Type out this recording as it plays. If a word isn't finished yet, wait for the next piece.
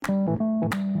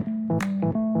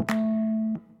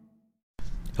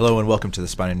Hello and welcome to the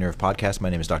Spine and Nerve Podcast. My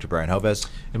name is Dr. Brian Hoves.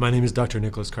 And my name is Dr.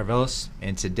 Nicholas Carvelis.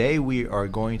 And today we are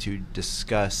going to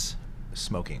discuss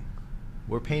smoking.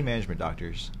 We're pain management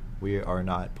doctors. We are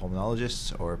not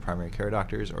pulmonologists or primary care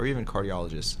doctors or even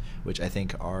cardiologists, which I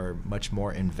think are much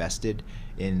more invested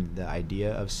in the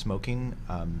idea of smoking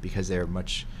because they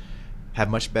have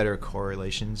much better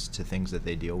correlations to things that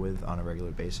they deal with on a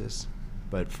regular basis.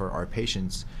 But for our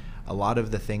patients, a lot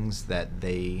of the things that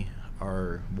they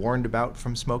are warned about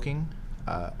from smoking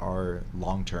are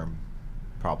long-term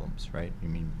problems, right? I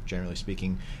mean, generally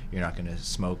speaking, you're not going to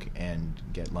smoke and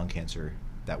get lung cancer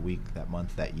that week, that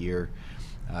month, that year.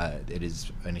 It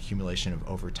is an accumulation of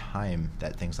over time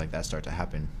that things like that start to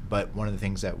happen. But one of the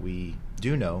things that we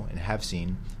do know and have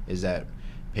seen is that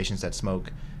patients that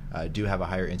smoke do have a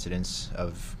higher incidence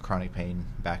of chronic pain,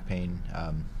 back pain,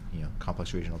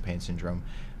 complex regional pain syndrome,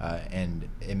 and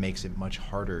it makes it much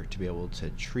harder to be able to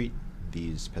treat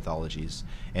these pathologies.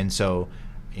 And so,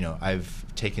 I've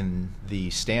taken the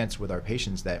stance with our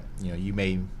patients that, you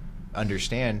may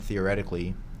understand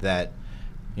theoretically that,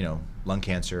 lung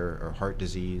cancer or heart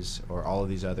disease or all of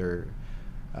these other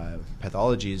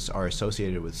pathologies are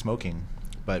associated with smoking,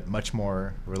 but much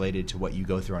more related to what you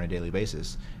go through on a daily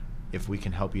basis. If we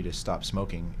can help you to stop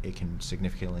smoking, it can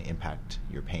significantly impact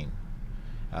your pain.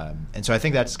 And so I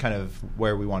think that's kind of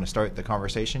where we want to start the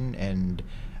conversation. And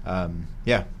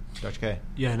Dr. K.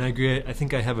 Yeah, and I agree. I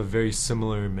think I have a very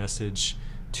similar message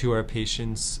to our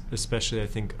patients, especially I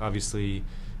think obviously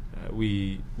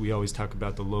we always talk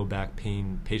about the low back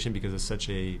pain patient because it's such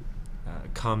a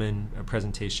common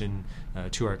presentation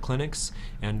to our clinics.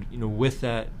 And with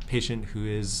that patient who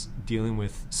is dealing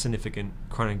with significant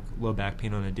chronic low back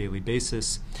pain on a daily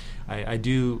basis, I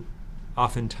do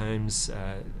oftentimes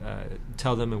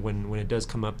tell them when it does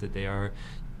come up that they are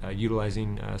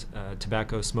utilizing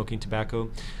tobacco, smoking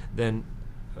tobacco, then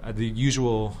the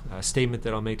usual statement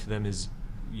that I'll make to them is,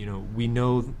 we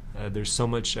know there's so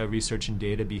much research and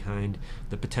data behind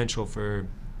the potential for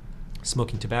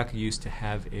smoking tobacco use to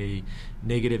have a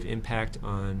negative impact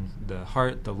on the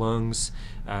heart, the lungs,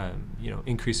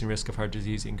 increasing risk of heart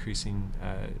disease, increasing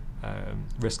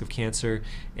risk of cancer.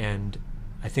 And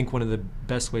I think one of the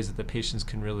best ways that the patients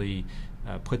can really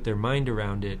put their mind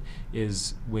around it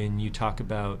is when you talk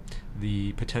about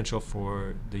the potential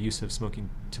for the use of smoking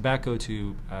tobacco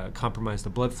to compromise the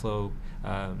blood flow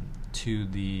to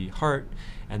the heart,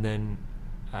 and then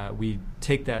we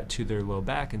take that to their low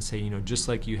back and say, just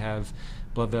like you have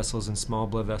blood vessels and small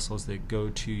blood vessels that go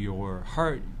to your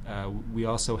heart, we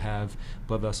also have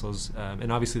blood vessels,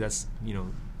 and obviously that's,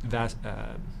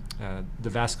 the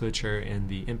vasculature and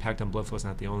the impact on blood flow is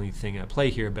not the only thing at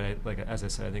play here, but as I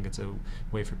said, I think it's a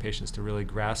way for patients to really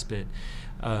grasp it.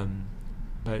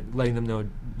 But letting them know,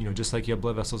 just like you have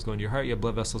blood vessels going to your heart, you have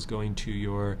blood vessels going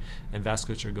to and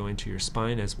vasculature going to your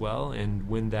spine as well. And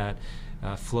when that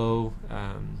flow,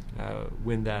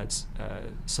 when that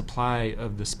supply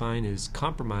of the spine is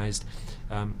compromised,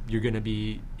 you're going to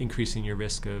be increasing your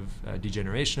risk of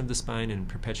degeneration of the spine and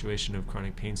perpetuation of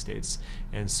chronic pain states.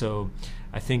 And so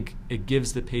I think it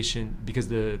gives the patient, because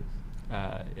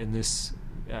and this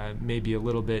may be a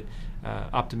little bit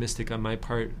optimistic on my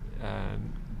part,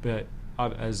 but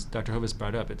as Dr. Hoves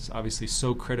brought up, it's obviously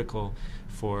so critical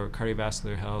for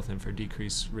cardiovascular health and for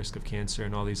decreased risk of cancer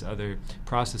and all these other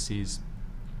processes.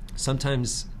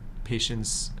 Sometimes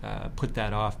patients put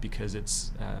that off because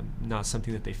it's not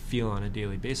something that they feel on a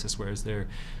daily basis, whereas their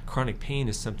chronic pain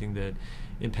is something that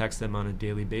impacts them on a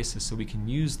daily basis. So we can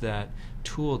use that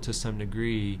tool to some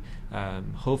degree,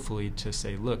 hopefully, to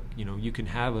say, look, you can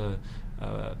have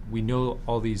we know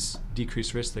all these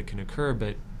decreased risks that can occur,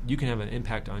 but you can have an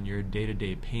impact on your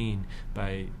day-to-day pain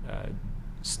by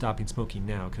stopping smoking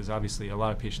now, because obviously a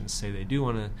lot of patients say they do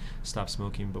want to stop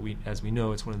smoking, but as we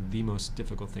know, it's one of the most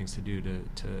difficult things to do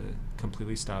to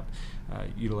completely stop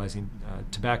utilizing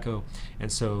tobacco.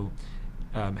 And so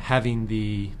having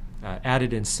the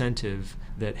added incentive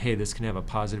that, hey, this can have a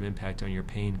positive impact on your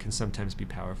pain can sometimes be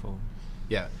powerful.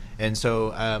 Yeah, and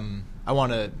so I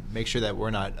want to make sure that we're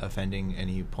not offending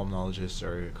any pulmonologists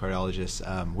or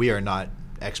cardiologists. We are not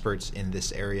experts in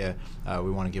this area.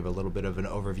 We want to give a little bit of an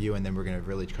overview, and then we're going to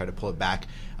really try to pull it back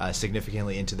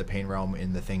significantly into the pain realm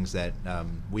in the things that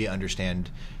we understand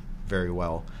very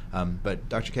well. But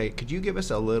Dr. K, could you give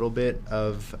us a little bit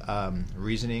of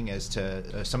reasoning as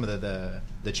to some of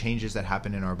the changes that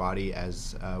happen in our body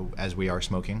as we are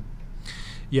smoking?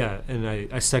 Yeah, and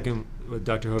I second what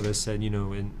Dr. Hoves said.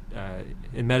 In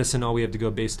medicine, all we have to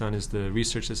go based on is the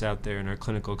research that's out there and our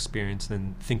clinical experience, and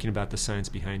then thinking about the science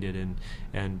behind it.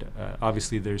 And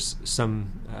obviously, there's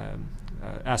some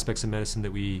aspects of medicine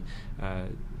that we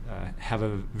have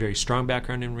a very strong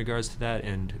background in regards to that,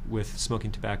 and with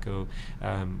smoking tobacco,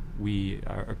 we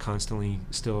are constantly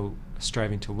still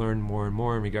striving to learn more and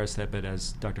more in regards to that. But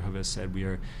as Dr. Hoves said, we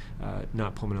are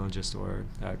not pulmonologists or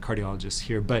cardiologists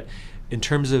here. But in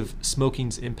terms of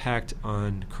smoking's impact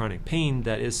on chronic pain,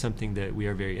 that is something that we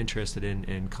are very interested in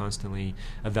and constantly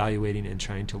evaluating and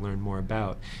trying to learn more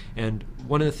about. And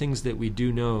one of the things that we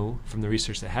do know from the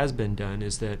research that has been done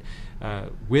is that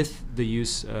with the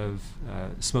use of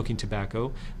smoking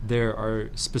tobacco, there are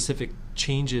specific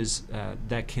changes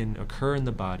that can occur in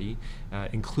the body,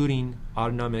 including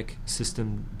autonomic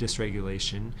system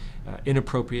dysregulation,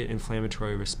 inappropriate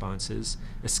inflammatory responses,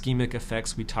 ischemic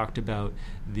effects. We talked about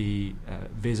the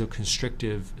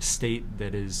vasoconstrictive state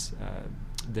that is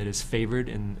favored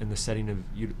in the setting of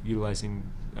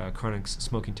utilizing chronic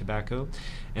smoking tobacco,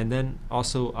 and then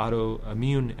also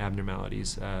autoimmune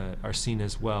abnormalities are seen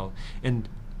as well. And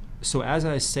so as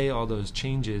I say all those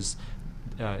changes,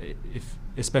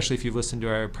 especially if you've listened to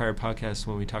our prior podcast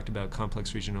when we talked about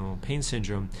complex regional pain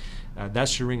syndrome, that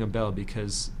should ring a bell,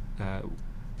 because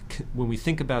when we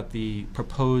think about the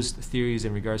proposed theories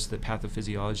in regards to the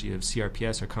pathophysiology of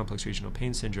CRPS, or complex regional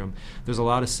pain syndrome, there's a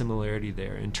lot of similarity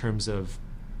there in terms of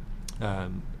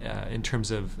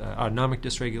autonomic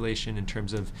dysregulation, in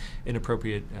terms of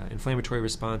inappropriate inflammatory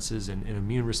responses and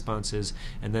immune responses,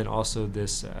 and then also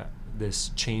this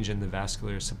change in the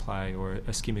vascular supply or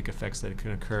ischemic effects that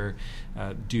can occur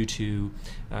due to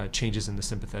changes in the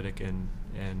sympathetic and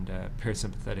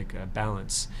parasympathetic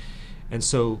balance. And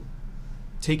so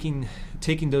taking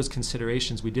those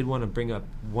considerations, we did want to bring up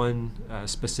one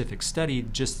specific study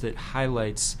just that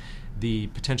highlights the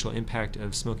potential impact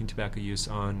of smoking tobacco use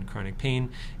on chronic pain.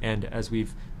 And as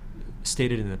we've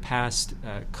stated in the past,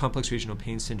 complex regional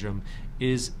pain syndrome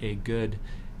is a good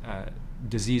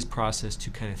disease process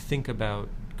to kind of think about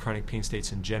chronic pain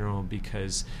states in general,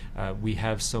 because we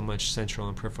have so much central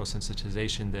and peripheral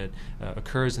sensitization that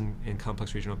occurs in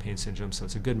complex regional pain syndrome. So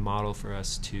it's a good model for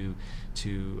us to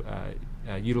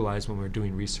utilize when we're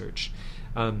doing research.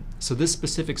 So this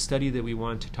specific study that we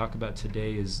want to talk about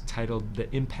today is titled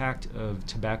 "The Impact of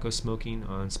Tobacco Smoking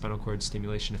on Spinal Cord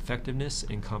Stimulation Effectiveness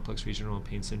in Complex Regional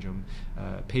Pain Syndrome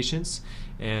Patients."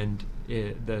 And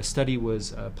the study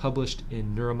was published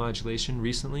in Neuromodulation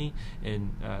recently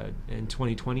in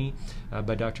 2020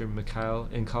 by Dr. Mikhail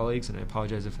and colleagues, and I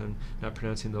apologize if I'm not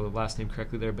pronouncing the last name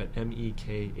correctly there, but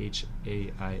Mekhail,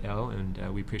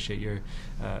 and we appreciate your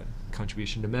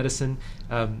contribution to medicine.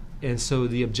 And so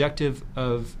the objective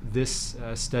of this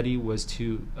study was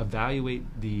to evaluate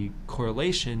the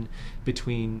correlation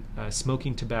between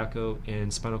smoking tobacco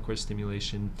and spinal cord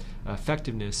stimulation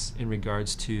effectiveness in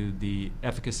regards to the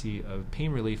efficacy of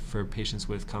pain relief for patients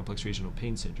with complex regional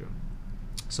pain syndrome.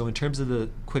 So in terms of the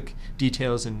quick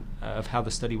details of how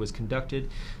the study was conducted,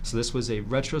 so this was a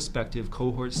retrospective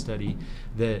cohort study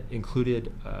that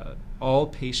included all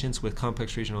patients with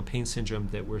complex regional pain syndrome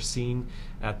that were seen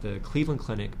at the Cleveland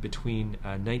Clinic between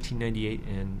 1998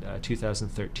 and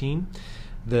 2013.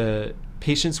 The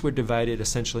patients were divided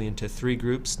essentially into three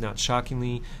groups, not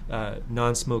shockingly: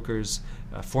 non-smokers,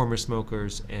 former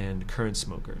smokers, and current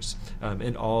smokers,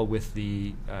 and all with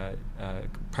the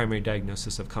primary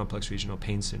diagnosis of complex regional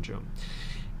pain syndrome.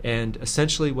 And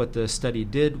essentially what the study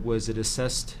did was it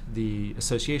assessed the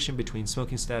association between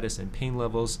smoking status and pain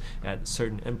levels at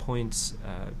certain endpoints,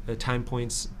 time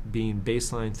points being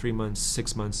baseline, 3 months,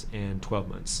 6 months, and 12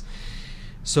 months.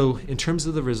 So in terms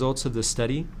of the results of the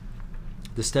study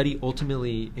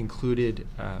ultimately included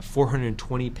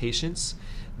 420 patients.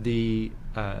 The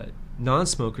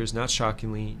non-smokers, not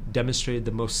shockingly, demonstrated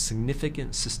the most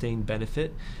significant sustained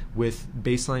benefit with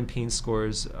baseline pain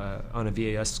scores on a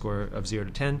VAS score of 0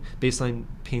 to 10, baseline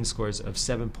pain scores of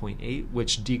 7.8,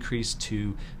 which decreased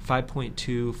to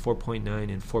 5.2,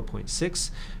 4.9, and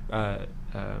 4.6,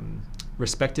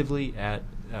 respectively at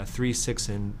 3, 6,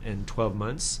 and 12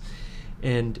 months.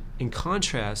 And in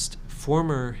contrast,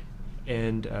 former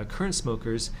and current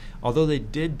smokers, although they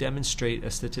did demonstrate a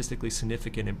statistically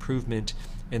significant improvement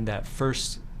in that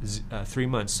first 3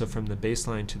 months, so from the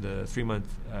baseline to the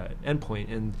 3-month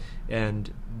endpoint,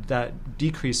 and that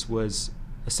decrease was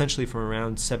essentially from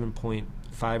around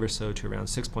 7.5 or so to around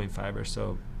 6.5 or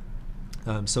so.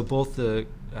 So both the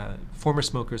former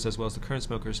smokers as well as the current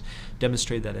smokers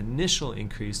demonstrated that initial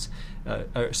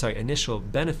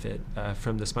benefit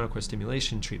from the spinal cord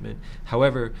stimulation treatment.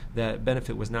 However, that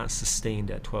benefit was not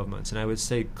sustained at 12 months. And I would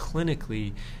say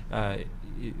clinically,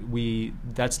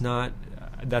 that's not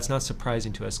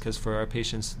surprising to us, because for our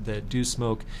patients that do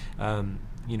smoke,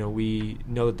 we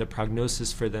know that the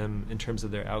prognosis for them in terms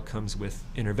of their outcomes with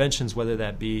interventions, whether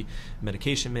that be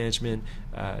medication management,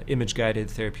 image-guided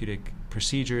therapeutic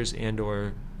procedures,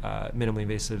 and/or minimally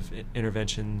invasive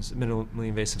interventions, minimally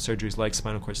invasive surgeries like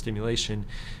spinal cord stimulation,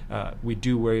 we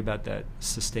do worry about that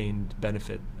sustained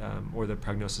benefit or the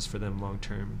prognosis for them long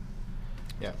term.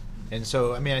 Yeah, and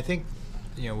so I think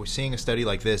we're seeing a study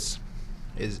like this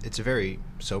it's a very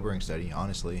sobering study,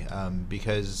 honestly,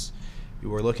 because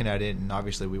we're looking at it, and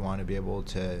obviously we want to be able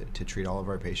to treat all of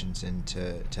our patients and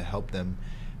to help them,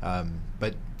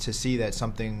 but to see that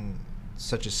something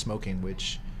such as smoking,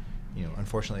 which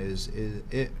unfortunately is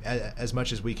as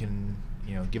much as we can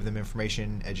give them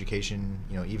information, education,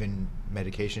 even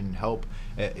medication help,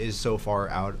 is so far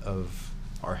out of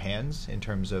our hands in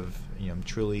terms of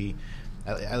truly,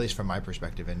 at least from my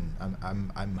perspective, and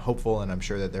I'm hopeful, and I'm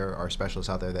sure that there are specialists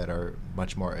out there that are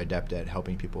much more adept at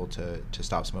helping people to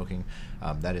stop smoking.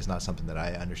 That is not something that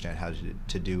I understand how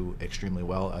to do extremely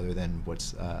well, other than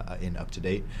what's in up to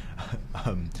date.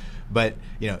 But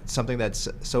something that's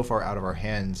so far out of our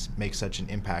hands makes such an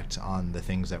impact on the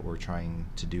things that we're trying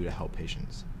to do to help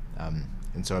patients.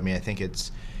 And so I think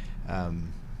it's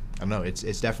I don't know.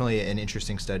 It's definitely an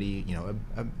interesting study,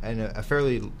 and a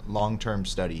fairly long-term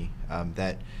study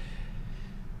that,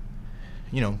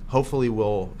 hopefully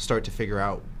will start to figure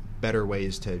out better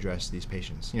ways to address these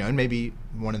patients. And maybe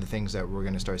one of the things that we're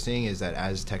going to start seeing is that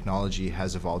as technology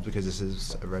has evolved, because this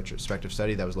is a retrospective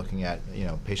study that was looking at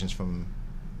patients from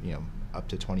up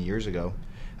to 20 years ago,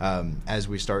 as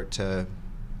we start to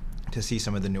see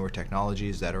some of the newer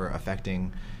technologies that are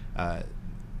affecting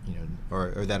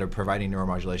or that are providing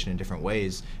neuromodulation in different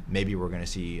ways, maybe we're going to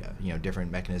see different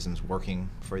mechanisms working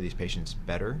for these patients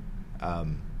better.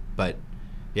 But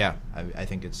yeah, I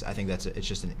think it's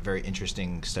just a very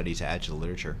interesting study to add to the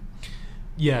literature.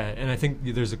 Yeah, and I think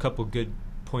there's a couple good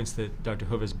points that Dr.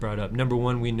 Hovis brought up. Number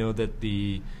one, we know that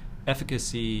the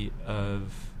efficacy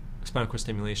of spinal cord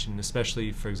stimulation,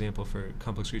 especially, for example, for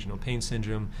complex regional pain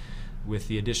syndrome, with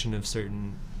the addition of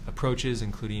certain approaches,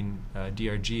 including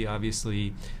DRG,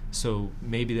 obviously, so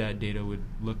maybe that data would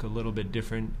look a little bit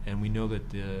different, and we know that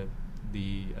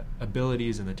the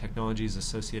abilities and the technologies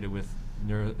associated with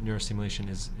neurostimulation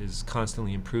is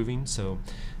constantly improving. So,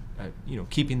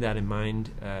 keeping that in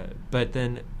mind. But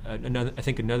then I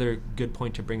think another good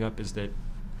point to bring up is that,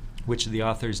 which the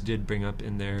authors did bring up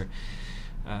in their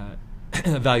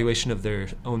evaluation of their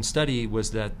own study,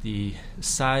 was that the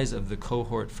size of the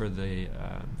cohort for the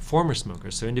former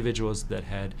smokers, so individuals that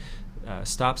had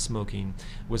stopped smoking,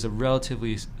 was a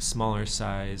relatively smaller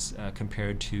size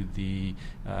compared to the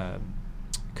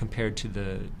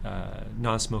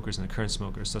non-smokers and the current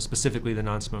smokers. So specifically, the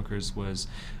non-smokers was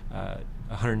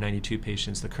 192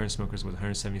 patients, the current smokers was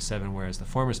 177, whereas the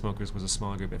former smokers was a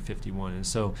smaller group at 51. And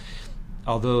so,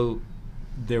 although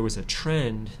there was a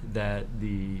trend that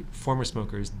the former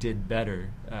smokers did better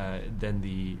than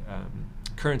the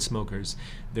current smokers,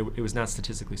 it was not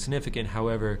statistically significant.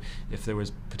 However, if there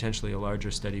was potentially a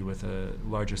larger study with a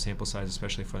larger sample size,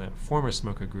 especially for that former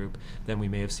smoker group, then we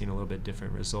may have seen a little bit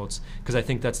different results. Because I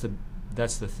think that's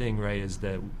the thing, right, is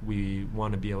that we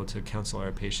want to be able to counsel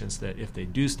our patients that if they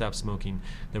do stop smoking,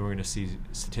 then we're going to see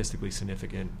statistically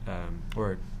significant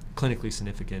or clinically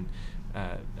significant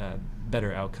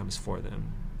better outcomes for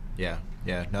them. Yeah.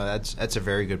 No, that's a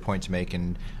very good point to make,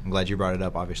 and I'm glad you brought it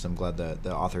up. Obviously, I'm glad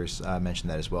the authors mentioned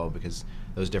that as well, because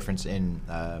those difference in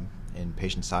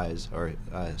patient size or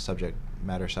subject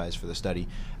matter size for the study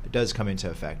does come into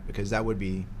effect, because that would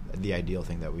be the ideal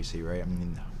thing that we see, right? I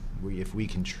mean, if we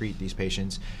can treat these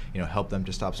patients, help them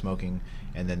to stop smoking,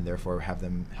 and then therefore help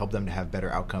them to have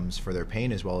better outcomes for their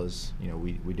pain, as well as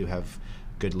we do have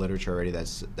good literature already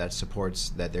that supports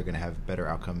that they're going to have better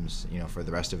outcomes, for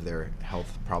the rest of their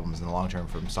health problems in the long term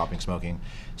from stopping smoking.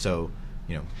 So,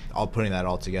 all putting that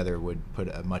all together would put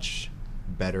a much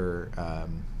better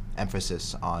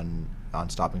emphasis on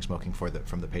stopping smoking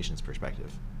from the patient's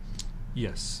perspective.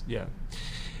 Yes. Yeah.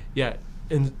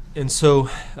 And so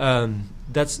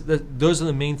those are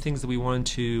the main things that we wanted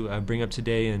to bring up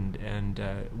today, and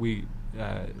we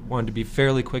wanted to be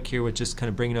fairly quick here with just kind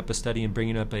of bringing up a study and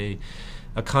bringing up a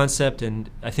concept. And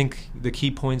I think the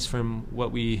key points from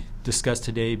what we discussed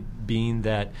today being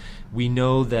that we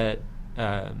know that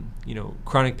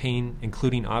chronic pain,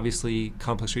 including obviously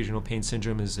complex regional pain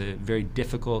syndrome, is a very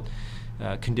difficult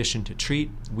condition to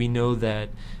treat. We know that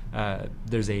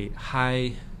there's a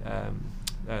high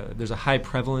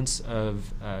prevalence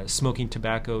of smoking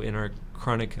tobacco in our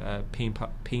chronic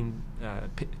pain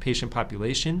patient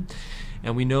population,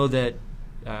 and we know that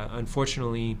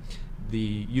unfortunately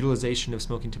the utilization of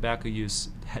smoking tobacco use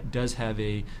does have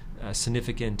a a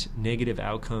significant negative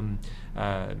outcome,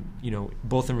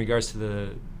 both in regards to the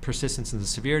persistence and the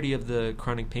severity of the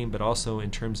chronic pain, but also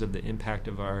in terms of the impact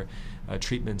of our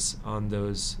treatments on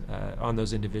those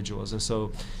individuals. And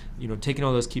so, taking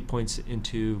all those key points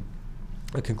into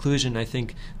a conclusion, I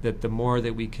think that the more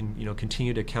that we can,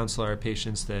 continue to counsel our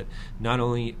patients that not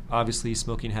only obviously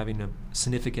smoking having a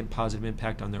significant positive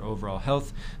impact on their overall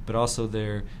health, but also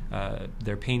their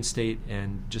pain state,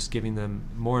 and just giving them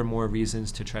more and more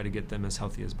reasons to try to get them as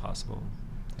healthy as possible.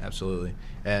 Absolutely.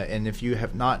 And if you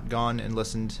have not gone and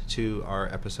listened to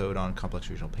our episode on complex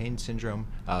regional pain syndrome,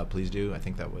 please do. I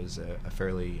think that was a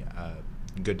fairly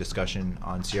good discussion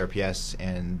on CRPS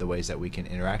and the ways that we can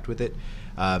interact with it.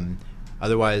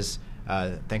 Otherwise,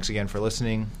 thanks again for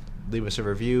listening. Leave us a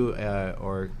review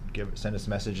or send us a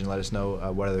message and let us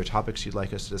know what other topics you'd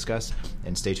like us to discuss,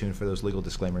 and stay tuned for those legal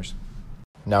disclaimers.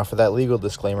 Now for that legal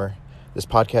disclaimer, this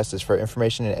podcast is for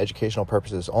information and educational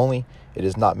purposes only. It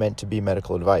is not meant to be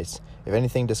medical advice. If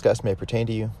anything discussed may pertain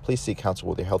to you, please seek counsel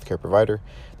with your healthcare provider.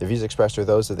 The views expressed are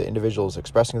those of the individuals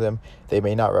expressing them. They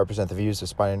may not represent the views of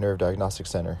Spine and Nerve Diagnostic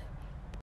Center.